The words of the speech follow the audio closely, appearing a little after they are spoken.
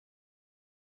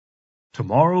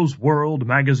Tomorrow's World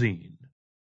Magazine,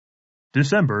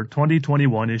 December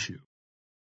 2021 issue.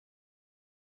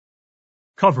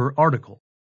 Cover article.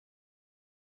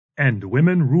 And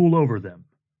Women Rule Over Them,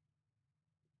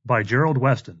 by Gerald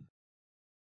Weston.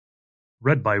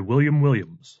 Read by William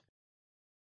Williams.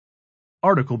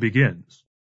 Article begins.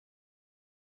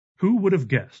 Who would have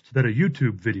guessed that a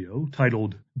YouTube video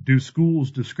titled, "Do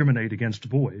Schools Discriminate Against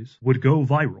Boys?" would go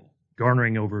viral,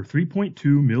 garnering over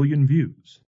 3.2 million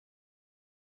views?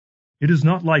 It is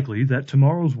not likely that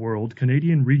Tomorrow's World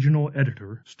Canadian regional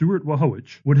editor Stuart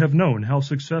Wachowicz would have known how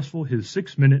successful his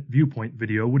 6-minute viewpoint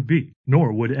video would be,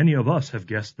 nor would any of us have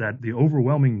guessed that the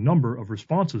overwhelming number of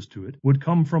responses to it would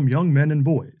come from young men and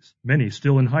boys, many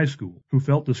still in high school, who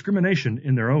felt discrimination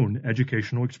in their own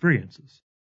educational experiences.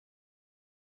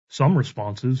 Some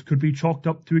responses could be chalked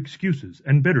up to excuses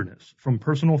and bitterness from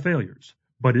personal failures,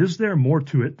 but is there more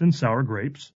to it than sour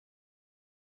grapes?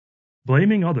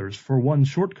 Blaming others for one's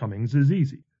shortcomings is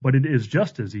easy, but it is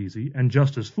just as easy and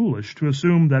just as foolish to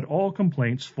assume that all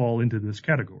complaints fall into this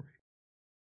category.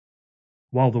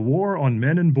 While the war on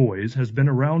men and boys has been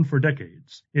around for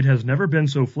decades, it has never been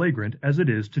so flagrant as it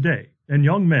is today, and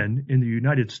young men in the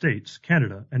United States,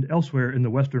 Canada, and elsewhere in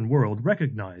the Western world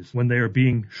recognize when they are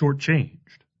being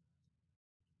shortchanged.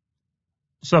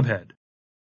 Subhead: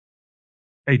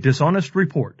 A dishonest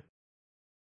report.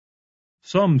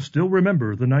 Some still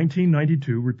remember the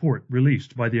 1992 report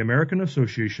released by the American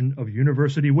Association of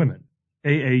University Women,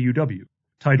 AAUW,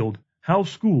 titled How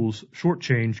Schools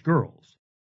Shortchange Girls.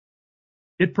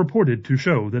 It purported to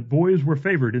show that boys were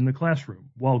favored in the classroom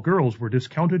while girls were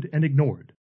discounted and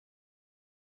ignored.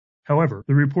 However,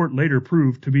 the report later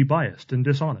proved to be biased and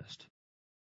dishonest.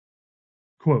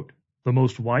 Quote, "The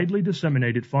most widely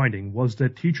disseminated finding was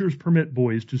that teachers permit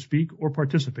boys to speak or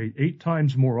participate 8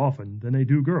 times more often than they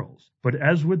do girls, but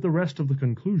as with the rest of the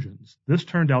conclusions, this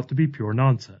turned out to be pure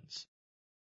nonsense.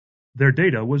 Their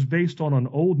data was based on an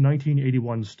old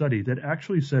 1981 study that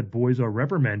actually said boys are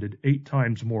reprimanded 8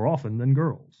 times more often than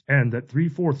girls, and that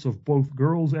 3/4 of both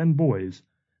girls and boys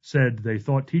said they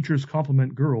thought teachers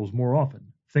compliment girls more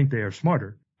often, think they are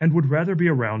smarter, and would rather be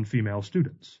around female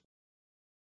students.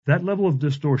 That level of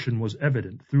distortion was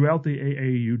evident throughout the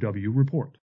AAUW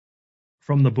report.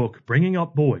 From the book Bringing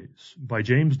Up Boys by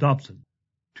James Dobson,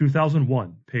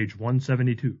 2001, page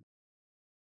 172.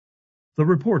 The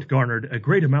report garnered a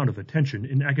great amount of attention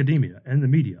in academia and the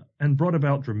media and brought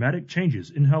about dramatic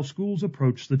changes in how schools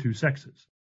approach the two sexes.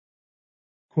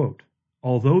 Quote,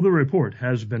 "Although the report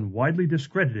has been widely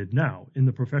discredited now in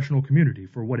the professional community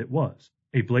for what it was,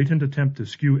 a blatant attempt to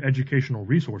skew educational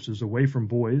resources away from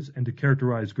boys and to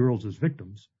characterize girls as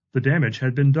victims, the damage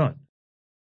had been done.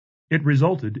 It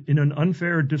resulted in an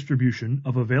unfair distribution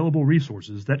of available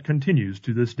resources that continues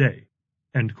to this day."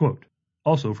 End quote.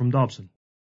 Also from Dobson.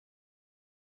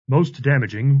 Most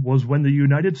damaging was when the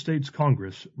United States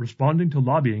Congress, responding to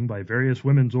lobbying by various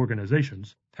women's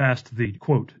organizations, passed the,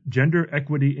 quote, Gender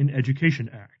Equity in Education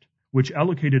Act, which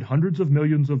allocated hundreds of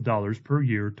millions of dollars per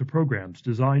year to programs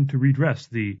designed to redress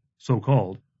the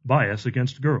so-called bias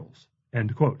against girls.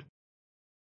 End quote.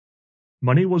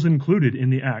 Money was included in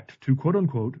the act to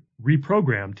quote-unquote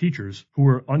reprogram teachers who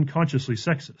were unconsciously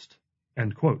sexist.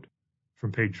 End quote.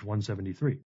 From page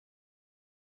 173.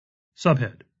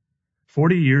 Subhead: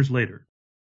 40 years later.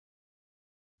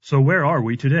 So where are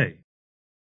we today?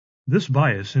 This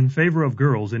bias in favor of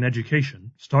girls in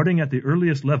education, starting at the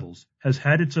earliest levels, has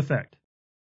had its effect.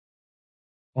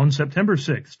 On September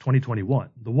 6, 2021,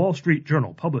 the Wall Street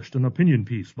Journal published an opinion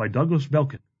piece by Douglas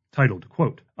Belkin titled,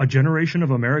 quote, "A Generation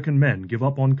of American Men Give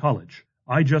Up on College.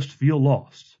 I Just Feel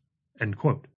Lost." End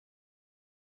quote.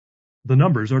 The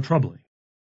numbers are troubling.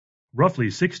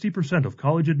 Roughly 60% of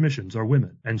college admissions are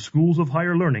women, and schools of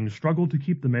higher learning struggle to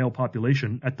keep the male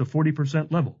population at the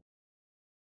 40% level.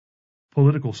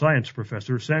 Political science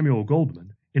professor Samuel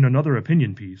Goldman, in another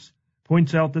opinion piece,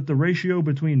 points out that the ratio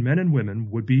between men and women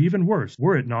would be even worse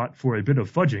were it not for a bit of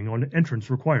fudging on entrance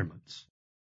requirements.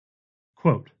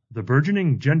 Quote, "The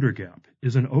burgeoning gender gap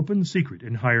is an open secret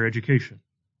in higher education.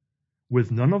 With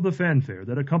none of the fanfare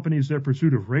that accompanies their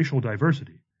pursuit of racial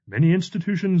diversity, many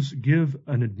institutions give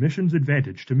an admissions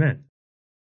advantage to men.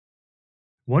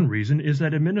 One reason is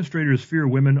that administrators fear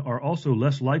women are also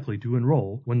less likely to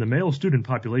enroll when the male student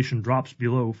population drops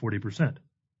below 40%.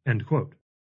 End quote.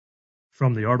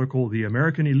 From the article The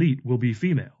American Elite Will Be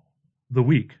Female, The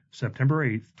Week, September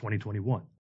 8, 2021.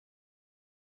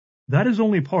 That is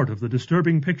only part of the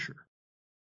disturbing picture.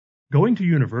 Going to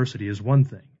university is one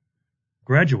thing.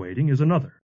 Graduating is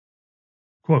another.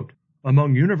 Quote,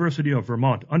 "Among University of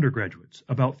Vermont undergraduates,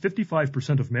 about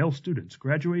 55% of male students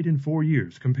graduate in 4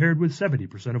 years compared with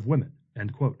 70% of women."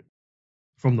 End quote.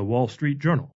 From the Wall Street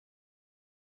Journal.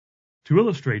 To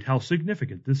illustrate how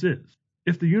significant this is,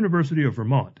 if the University of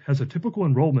Vermont has a typical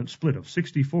enrollment split of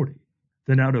 60-40,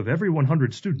 then out of every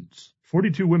 100 students,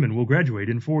 42 women will graduate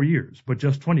in 4 years, but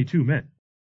just 22 men.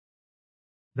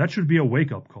 That should be a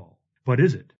wake-up call, but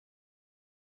is it?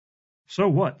 So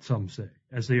what, some say,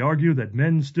 as they argue that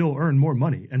men still earn more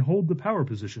money and hold the power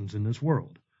positions in this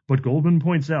world. But Goldman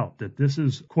points out that this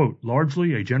is, quote,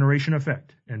 largely a generation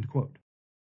effect, end quote.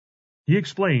 He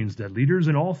explains that leaders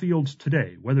in all fields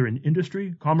today, whether in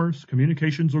industry, commerce,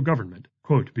 communications, or government,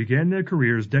 quote, began their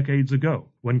careers decades ago,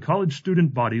 when college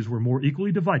student bodies were more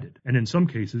equally divided, and in some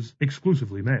cases,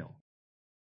 exclusively male.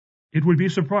 It would be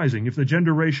surprising if the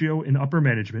gender ratio in upper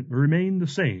management remained the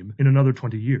same in another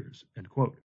 20 years, end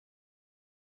quote.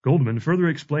 Goldman further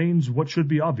explains what should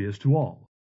be obvious to all.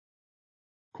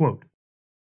 Quote,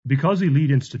 because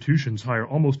elite institutions hire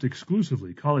almost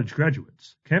exclusively college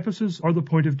graduates, campuses are the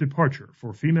point of departure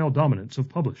for female dominance of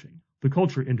publishing, the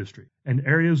culture industry, and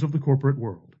areas of the corporate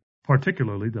world,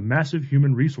 particularly the massive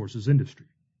human resources industry,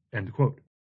 end quote.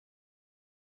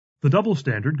 The double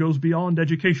standard goes beyond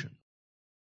education.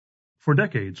 For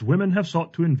decades, women have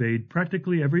sought to invade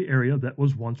practically every area that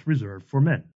was once reserved for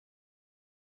men.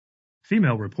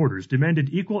 Female reporters demanded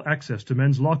equal access to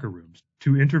men's locker rooms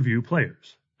to interview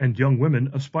players, and young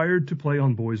women aspired to play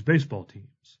on boys' baseball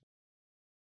teams.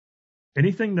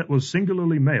 Anything that was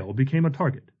singularly male became a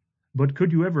target, but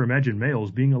could you ever imagine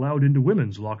males being allowed into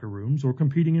women's locker rooms or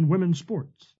competing in women's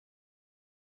sports?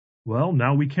 Well,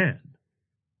 now we can.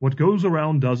 What goes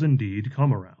around does indeed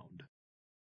come around.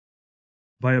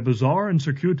 By a bizarre and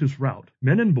circuitous route,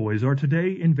 men and boys are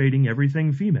today invading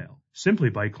everything female, simply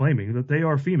by claiming that they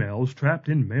are females trapped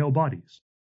in male bodies.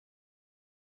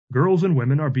 Girls and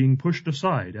women are being pushed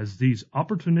aside as these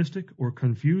opportunistic or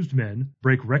confused men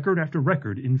break record after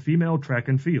record in female track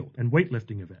and field and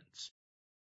weightlifting events.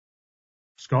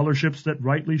 Scholarships that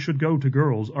rightly should go to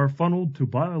girls are funneled to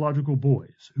biological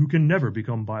boys who can never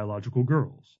become biological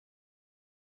girls.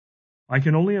 I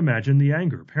can only imagine the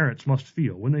anger parents must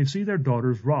feel when they see their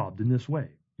daughters robbed in this way.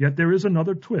 Yet there is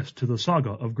another twist to the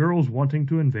saga of girls wanting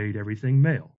to invade everything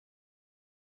male.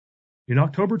 In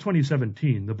October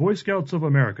 2017, the Boy Scouts of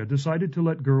America decided to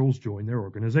let girls join their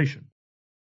organization.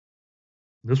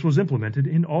 This was implemented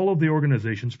in all of the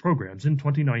organization's programs in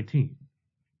 2019.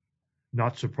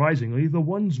 Not surprisingly, the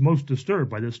ones most disturbed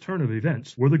by this turn of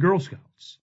events were the Girl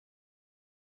Scouts.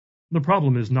 The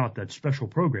problem is not that special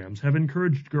programs have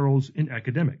encouraged girls in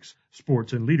academics,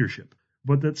 sports, and leadership,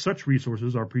 but that such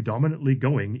resources are predominantly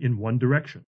going in one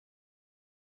direction.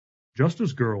 Just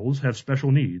as girls have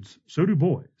special needs, so do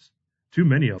boys, too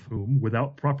many of whom,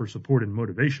 without proper support and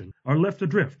motivation, are left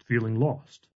adrift, feeling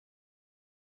lost.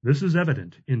 This is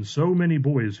evident in so many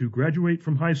boys who graduate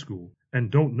from high school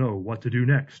and don't know what to do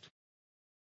next.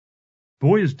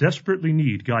 Boys desperately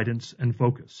need guidance and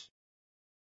focus.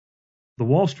 The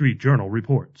Wall Street Journal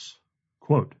reports,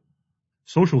 quote,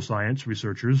 social science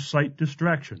researchers cite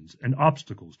distractions and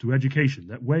obstacles to education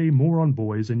that weigh more on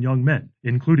boys and young men,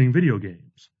 including video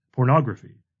games,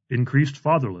 pornography, increased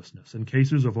fatherlessness, and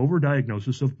cases of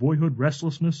overdiagnosis of boyhood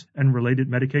restlessness and related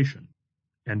medication,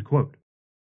 end quote.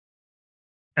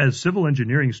 As civil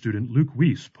engineering student Luke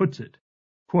Weiss puts it,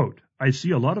 quote, I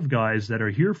see a lot of guys that are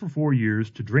here for 4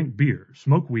 years to drink beer,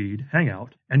 smoke weed, hang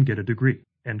out, and get a degree,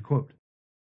 end quote.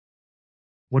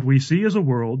 What we see is a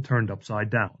world turned upside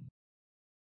down.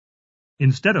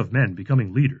 Instead of men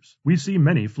becoming leaders, we see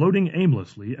many floating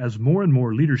aimlessly as more and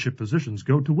more leadership positions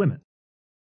go to women.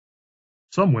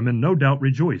 Some women no doubt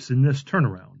rejoice in this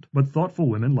turnaround, but thoughtful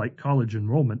women like college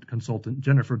enrollment consultant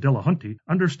Jennifer Delahunty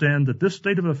understand that this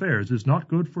state of affairs is not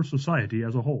good for society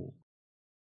as a whole.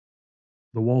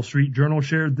 The Wall Street Journal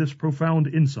shared this profound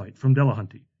insight from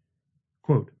Delahunty.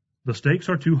 Quote, the stakes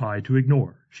are too high to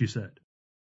ignore, she said.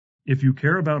 If you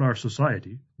care about our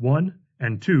society, 1,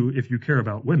 and 2, if you care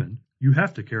about women, you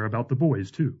have to care about the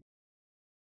boys too.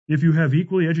 If you have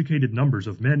equally educated numbers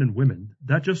of men and women,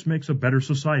 that just makes a better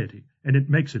society, and it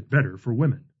makes it better for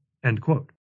women. End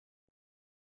quote.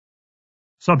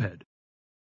 Subhead: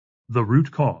 The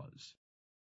root cause.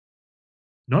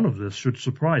 None of this should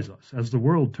surprise us as the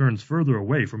world turns further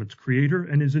away from its creator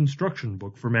and his instruction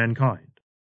book for mankind.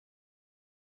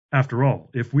 After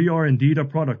all, if we are indeed a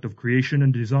product of creation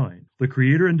and design, the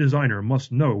creator and designer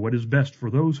must know what is best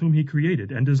for those whom he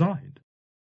created and designed.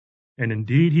 And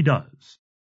indeed he does.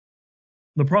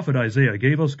 The prophet Isaiah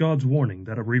gave us God's warning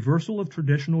that a reversal of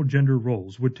traditional gender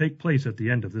roles would take place at the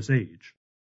end of this age.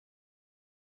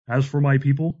 As for my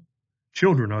people,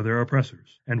 children are their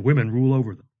oppressors, and women rule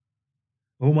over them.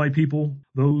 O my people,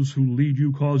 those who lead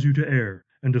you cause you to err,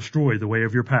 and destroy the way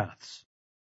of your paths.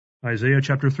 Isaiah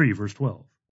chapter 3, verse 12.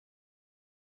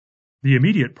 The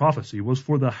immediate prophecy was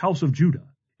for the house of Judah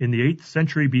in the 8th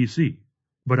century BC,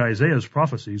 but Isaiah's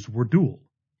prophecies were dual.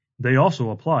 They also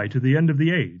apply to the end of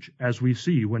the age, as we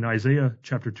see when Isaiah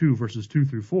chapter 2, verses 2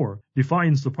 through 4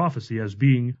 defines the prophecy as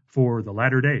being for the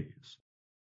latter days.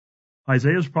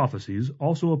 Isaiah's prophecies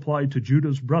also applied to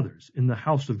Judah's brothers in the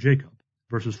house of Jacob,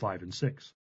 verses 5 and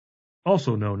 6,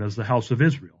 also known as the house of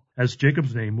Israel, as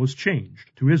Jacob's name was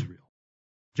changed to Israel.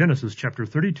 Genesis chapter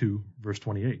 32, verse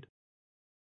 28.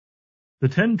 The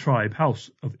 10-tribe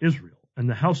house of Israel and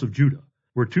the house of Judah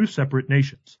were two separate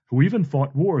nations who even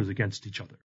fought wars against each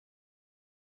other.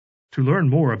 To learn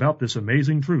more about this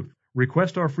amazing truth,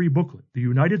 request our free booklet, The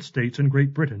United States and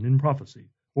Great Britain in Prophecy,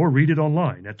 or read it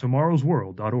online at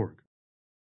tomorrowsworld.org.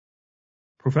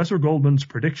 Professor Goldman's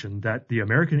prediction that the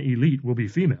American elite will be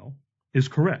female is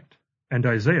correct, and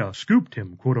Isaiah scooped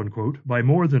him, quote-unquote, by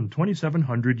more than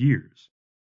 2,700 years.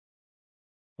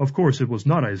 Of course, it was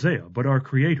not Isaiah, but our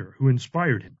Creator who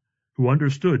inspired him, who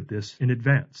understood this in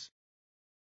advance.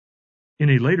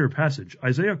 In a later passage,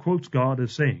 Isaiah quotes God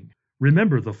as saying,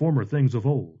 "Remember the former things of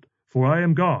old, for I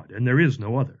am God, and there is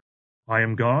no other. I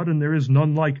am God, and there is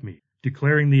none like me,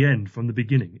 declaring the end from the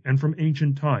beginning, and from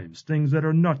ancient times things that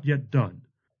are not yet done,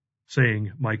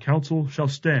 saying, My counsel shall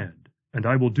stand, and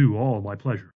I will do all my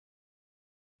pleasure."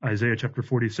 Isaiah chapter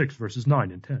 46, verses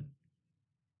 9 and 10.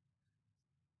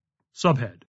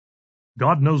 Subhead: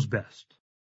 God knows best.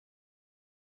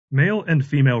 Male and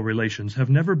female relations have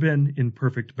never been in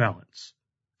perfect balance.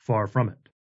 Far from it.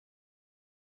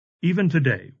 Even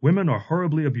today, women are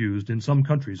horribly abused in some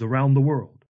countries around the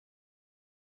world.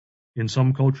 In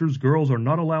some cultures, girls are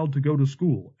not allowed to go to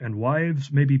school, and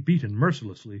wives may be beaten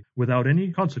mercilessly without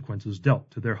any consequences dealt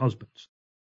to their husbands.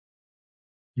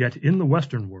 Yet in the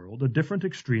Western world, a different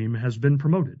extreme has been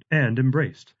promoted and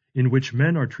embraced, in which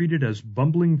men are treated as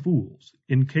bumbling fools,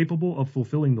 incapable of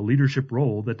fulfilling the leadership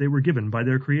role that they were given by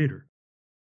their Creator.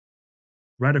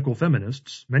 Radical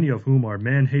feminists, many of whom are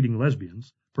man-hating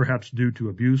lesbians, perhaps due to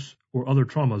abuse or other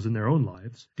traumas in their own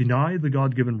lives, deny the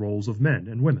God-given roles of men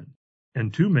and women,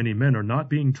 and too many men are not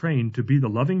being trained to be the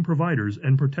loving providers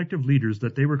and protective leaders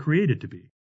that they were created to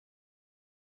be.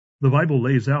 The Bible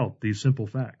lays out these simple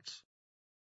facts.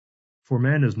 For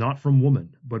man is not from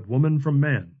woman, but woman from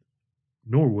man.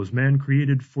 Nor was man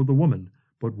created for the woman,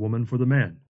 but woman for the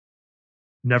man.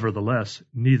 Nevertheless,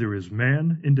 neither is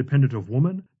man independent of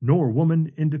woman, nor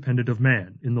woman independent of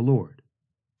man in the Lord.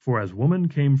 For as woman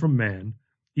came from man,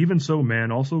 even so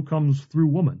man also comes through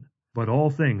woman, but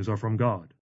all things are from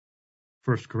God.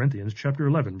 1 Corinthians chapter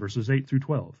 11, verses 8 through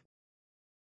 12.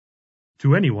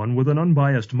 To anyone with an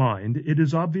unbiased mind, it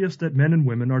is obvious that men and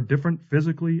women are different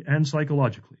physically and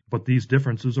psychologically, but these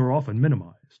differences are often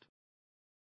minimized.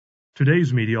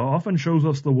 Today's media often shows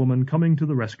us the woman coming to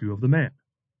the rescue of the man.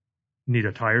 Need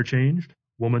a tire changed?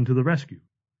 Woman to the rescue.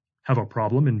 Have a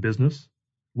problem in business?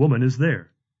 Woman is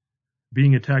there.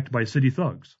 Being attacked by city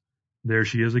thugs? There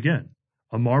she is again,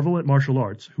 a marvel at martial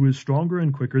arts who is stronger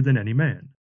and quicker than any man.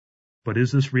 But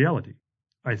is this reality?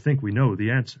 I think we know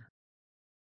the answer.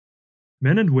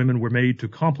 Men and women were made to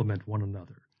complement one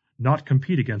another, not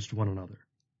compete against one another.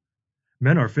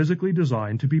 Men are physically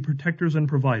designed to be protectors and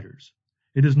providers.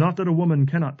 It is not that a woman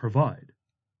cannot provide.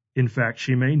 In fact,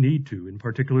 she may need to in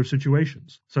particular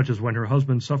situations, such as when her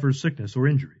husband suffers sickness or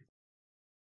injury.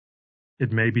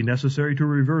 It may be necessary to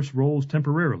reverse roles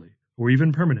temporarily, or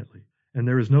even permanently, and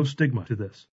there is no stigma to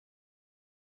this.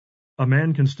 A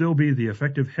man can still be the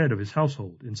effective head of his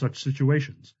household in such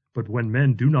situations, but when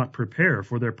men do not prepare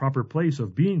for their proper place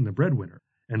of being the breadwinner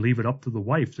and leave it up to the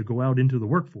wife to go out into the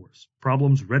workforce,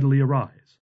 problems readily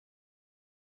arise.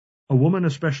 A woman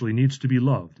especially needs to be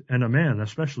loved, and a man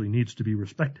especially needs to be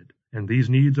respected, and these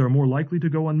needs are more likely to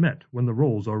go unmet when the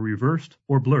roles are reversed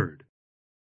or blurred.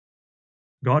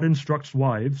 God instructs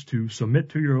wives to submit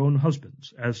to your own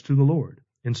husbands as to the Lord,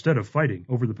 instead of fighting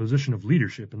over the position of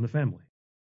leadership in the family.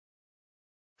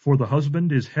 For the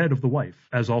husband is head of the wife,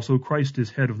 as also Christ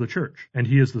is head of the church, and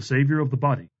he is the Savior of the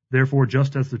body. Therefore,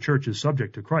 just as the church is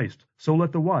subject to Christ, so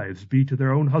let the wives be to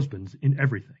their own husbands in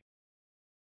everything.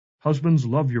 Husbands,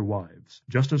 love your wives,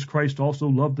 just as Christ also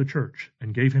loved the church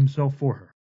and gave himself for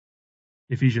her.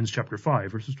 Ephesians chapter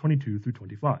 5, verses 22 through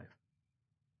 25.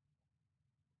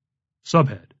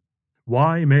 Subhead: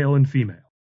 Why male and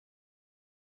female?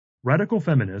 Radical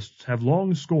feminists have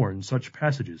long scorned such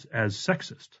passages as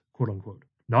sexist, quote-unquote,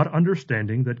 not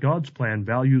understanding that God's plan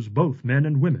values both men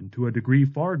and women to a degree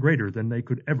far greater than they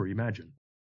could ever imagine.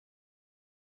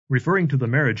 Referring to the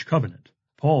marriage covenant,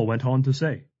 Paul went on to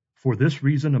say, For this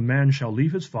reason a man shall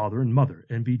leave his father and mother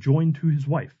and be joined to his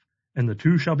wife, and the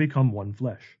two shall become one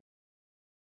flesh.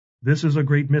 This is a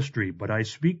great mystery, but I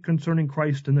speak concerning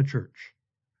Christ and the church.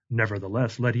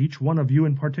 Nevertheless, let each one of you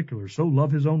in particular so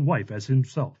love his own wife as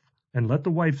himself, and let the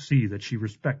wife see that she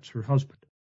respects her husband.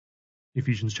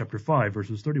 Ephesians chapter 5,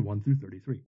 verses 31 through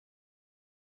 33.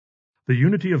 The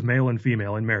unity of male and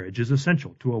female in marriage is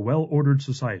essential to a well-ordered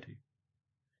society.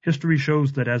 History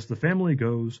shows that as the family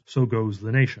goes, so goes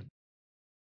the nation.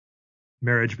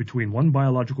 Marriage between one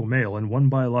biological male and one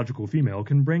biological female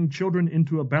can bring children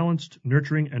into a balanced,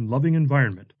 nurturing, and loving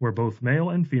environment where both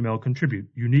male and female contribute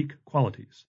unique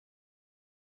qualities.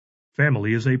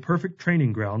 Family is a perfect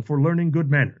training ground for learning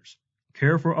good manners,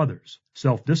 care for others,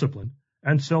 self-discipline,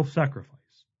 and self-sacrifice.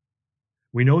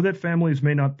 We know that families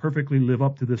may not perfectly live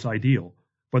up to this ideal,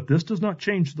 but this does not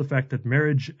change the fact that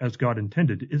marriage, as God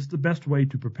intended, is the best way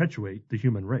to perpetuate the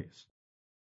human race.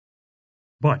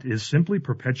 But is simply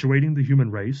perpetuating the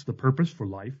human race the purpose for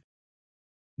life?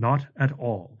 Not at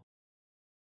all.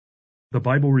 The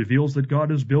Bible reveals that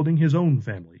God is building his own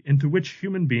family, into which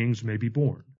human beings may be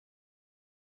born.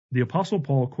 The Apostle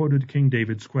Paul quoted King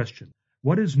David's question,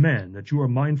 "What is man that you are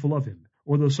mindful of him,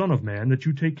 or the Son of Man that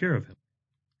you take care of him?"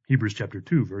 Hebrews chapter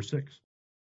 2, verse 6.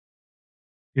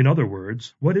 In other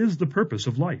words, what is the purpose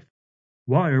of life?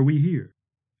 Why are we here?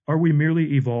 Are we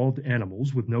merely evolved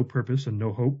animals with no purpose and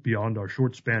no hope beyond our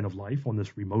short span of life on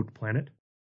this remote planet?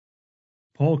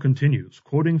 Paul continues,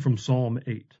 quoting from Psalm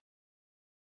 8.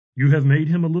 "You have made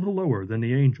him a little lower than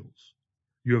the angels.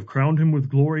 You have crowned him with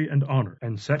glory and honor,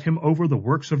 and set him over the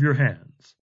works of your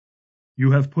hands.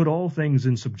 You have put all things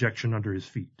in subjection under his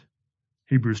feet."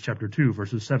 Hebrews chapter 2,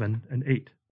 verses 7 and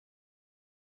 8.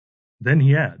 Then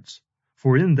he adds,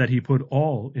 "For in that he put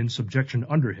all in subjection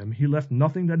under him, he left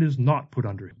nothing that is not put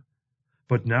under him.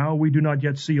 But now we do not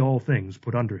yet see all things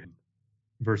put under him."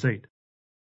 Verse 8.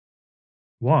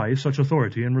 Why such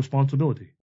authority and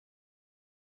responsibility?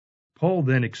 Paul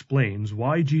then explains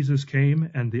why Jesus came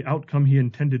and the outcome he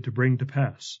intended to bring to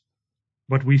pass.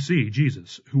 But we see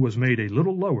Jesus, who was made a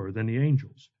little lower than the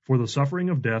angels, for the suffering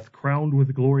of death crowned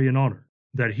with glory and honor,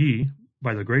 that he,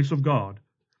 by the grace of God,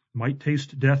 might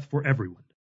taste death for everyone.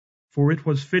 For it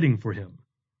was fitting for him,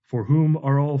 for whom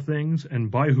are all things, and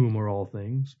by whom are all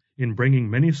things, in bringing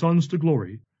many sons to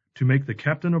glory, to make the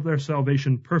captain of their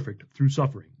salvation perfect through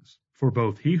sufferings. For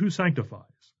both he who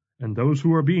sanctifies, and those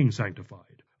who are being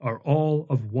sanctified, are all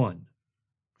of one,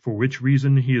 for which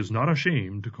reason he is not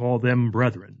ashamed to call them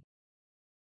brethren.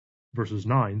 Verses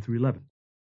 9 through 11.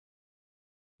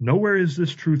 Nowhere is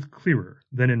this truth clearer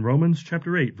than in Romans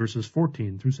chapter 8, verses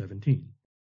 14 through 17.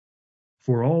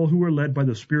 "For all who are led by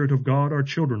the Spirit of God are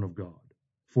children of God.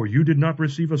 For you did not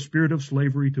receive a spirit of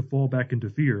slavery to fall back into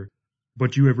fear,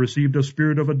 but you have received a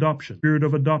spirit of adoption,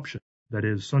 that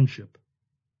is, sonship.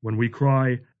 When we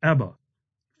cry, 'Abba,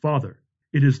 Father,'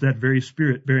 it is that very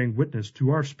Spirit bearing witness to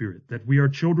our spirit that we are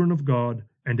children of God,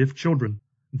 and if children,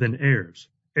 then heirs,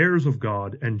 heirs of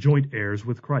God and joint heirs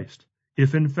with Christ,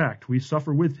 if in fact we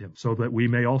suffer with him, so that we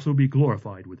may also be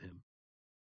glorified with him."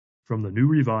 From the New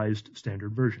Revised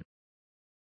Standard Version.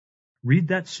 Read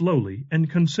that slowly and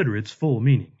consider its full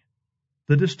meaning.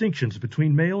 The distinctions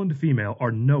between male and female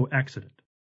are no accident.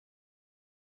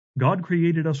 God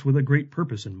created us with a great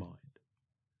purpose in mind.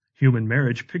 Human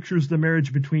marriage pictures the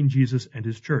marriage between Jesus and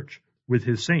his church, with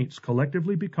his saints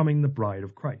collectively becoming the bride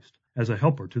of Christ, as a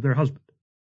helper to their husband.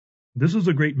 This is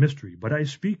a great mystery, but I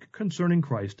speak concerning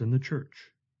Christ and the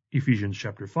church. Ephesians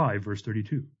chapter 5, verse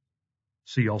 32.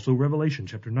 See also Revelation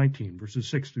chapter 19, verses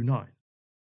 6 through 9.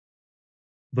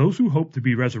 Those who hope to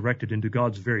be resurrected into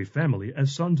God's very family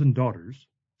as sons and daughters,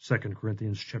 2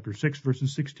 Corinthians chapter 6,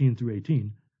 verses 16 through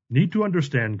 18, need to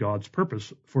understand God's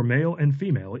purpose for male and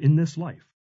female in this life.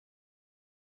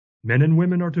 Men and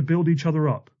women are to build each other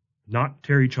up, not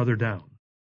tear each other down.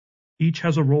 Each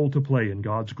has a role to play in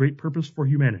God's great purpose for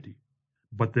humanity,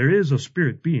 but there is a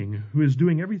spirit being who is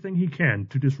doing everything he can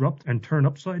to disrupt and turn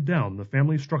upside down the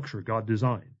family structure God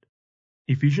designed.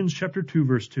 Ephesians chapter 2,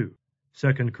 verse 2.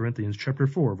 2 Corinthians chapter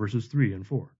 4, verses 3 and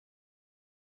 4.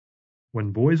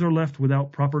 When boys are left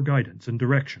without proper guidance and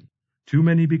direction, too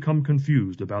many become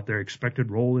confused about their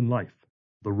expected role in life,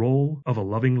 the role of a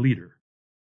loving leader.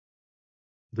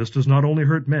 This does not only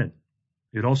hurt men,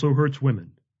 it also hurts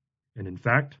women, and in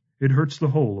fact, it hurts the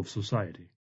whole of society.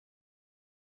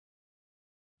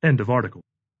 End of article.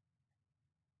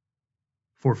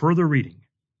 For further reading,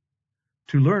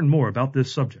 to learn more about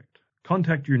this subject,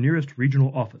 contact your nearest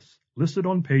regional office, listed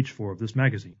on page 4 of this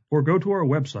magazine, or go to our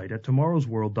website at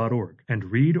tomorrowsworld.org and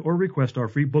read or request our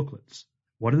free booklets,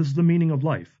 What is the Meaning of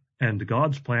Life? And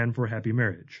God's Plan for Happy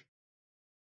Marriage.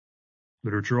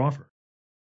 Literature offer.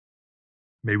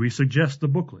 May we suggest the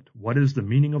booklet, What is the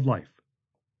Meaning of Life?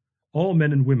 All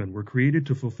men and women were created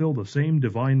to fulfill the same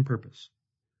divine purpose.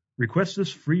 Request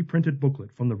this free printed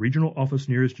booklet from the regional office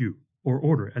nearest you, or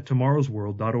order at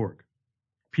tomorrowsworld.org.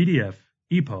 PDF,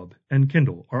 EPUB, and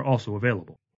Kindle are also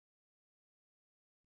available.